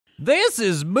This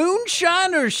is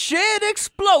Moonshine's Shed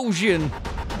Explosion.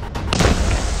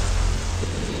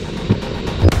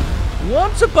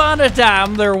 Once upon a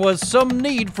time, there was some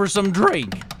need for some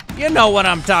drink. You know what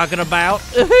I'm talking about.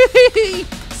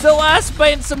 So I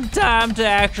spent some time to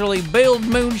actually build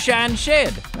Moonshine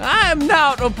Shed. I am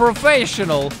not a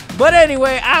professional, but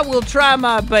anyway, I will try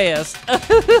my best.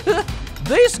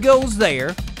 This goes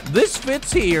there. This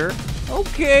fits here.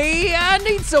 Okay, I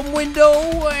need some window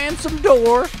and some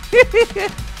door.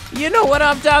 You know what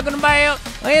I'm talking about?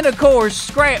 And of course,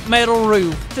 scrap metal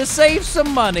roof to save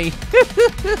some money.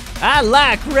 I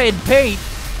like red paint,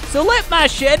 so let my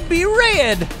shed be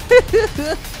red.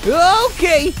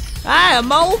 Okay, I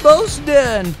am almost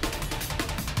done.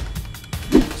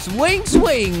 Swing,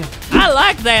 swing. I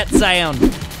like that sound.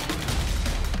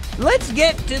 Let's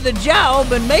get to the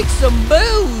job and make some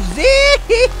booze.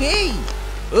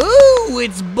 Ooh,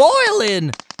 it's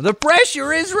boiling. The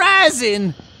pressure is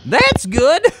rising. That's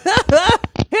good.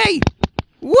 Hey,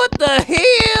 what the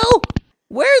hell?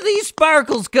 Where are these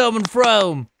sparkles coming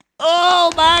from?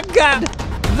 Oh my God.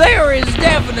 There is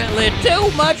definitely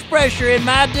too much pressure in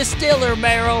my distiller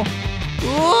barrel.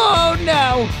 Oh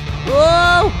no.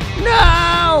 Oh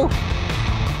no.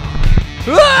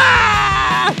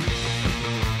 Ah!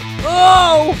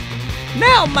 Oh,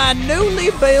 now my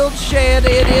newly built shed,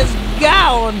 it is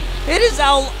gone. It is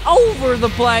all over the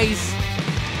place.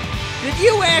 Did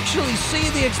you actually see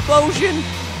the explosion?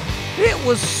 It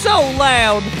was so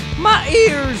loud. My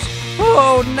ears.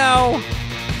 Oh no.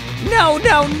 No,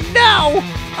 no, no.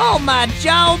 Oh, my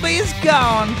job is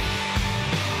gone.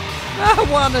 I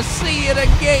want to see it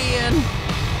again.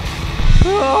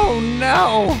 Oh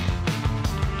no.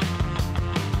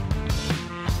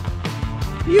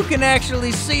 You can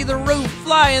actually see the roof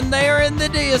flying there in the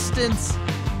distance.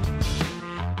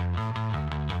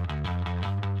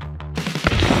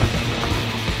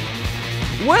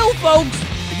 Well, folks,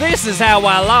 this is how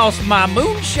I lost my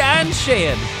Moonshine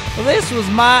Shed. This was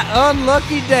my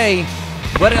unlucky day,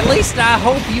 but at least I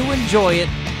hope you enjoy it.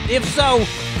 If so,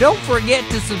 don't forget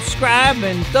to subscribe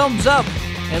and thumbs up,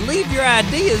 and leave your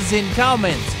ideas in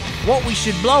comments, what we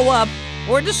should blow up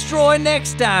or destroy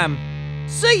next time.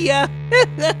 See ya!